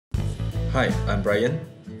Hi, I'm Brian.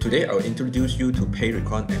 Today I'll introduce you to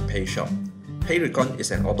PayRecon and PayShop. PayRecon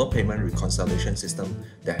is an auto payment reconciliation system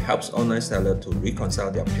that helps online sellers to reconcile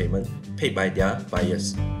their payment paid by their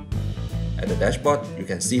buyers. At the dashboard, you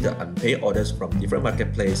can see the unpaid orders from different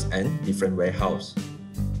marketplaces and different warehouse.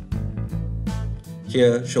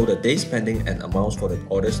 Here, show the days pending and amounts for the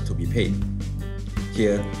orders to be paid.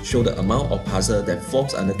 Here, show the amount of parcel that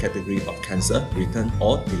falls under category of cancel, return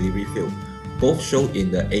or delivery failed. Both show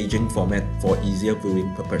in the aging format for easier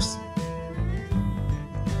viewing purpose.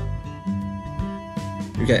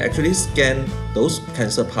 You can actually scan those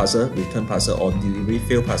cancel parcel, return parcel or delivery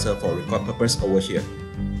failed parcel for record purpose over here.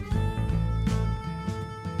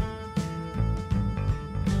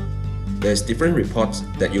 There's different reports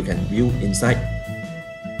that you can view inside.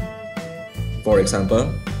 For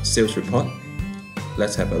example, sales report.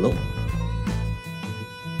 Let's have a look.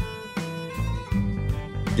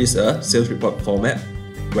 This is a sales report format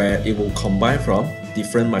where it will combine from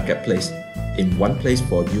different marketplaces in one place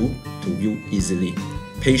for you to view easily.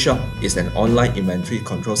 PayShop is an online inventory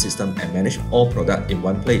control system and manage all products in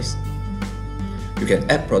one place. You can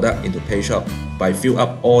add product into PayShop by fill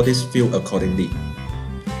up all these fields accordingly.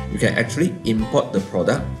 You can actually import the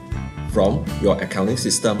product from your accounting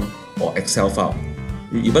system or Excel file.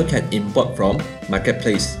 You even can import from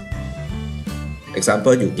marketplace.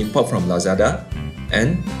 Example, you import from Lazada,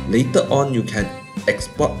 and later on you can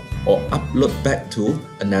export or upload back to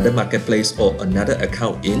another marketplace or another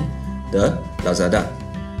account in the Lazada.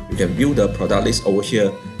 You can view the product list over here.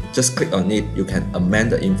 Just click on it, you can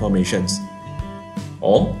amend the informations.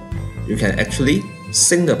 Or you can actually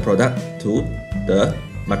sync the product to the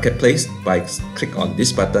marketplace by click on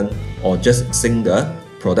this button, or just sync the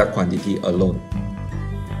product quantity alone.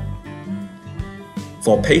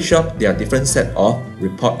 For PayShop, there are different set of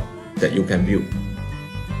reports that you can view.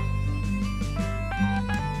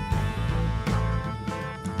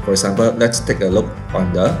 For example, let's take a look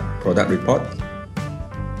on the product report.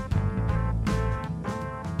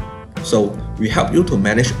 So we help you to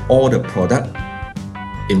manage all the product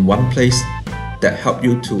in one place that help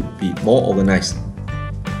you to be more organized.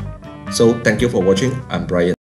 So thank you for watching. I'm Brian.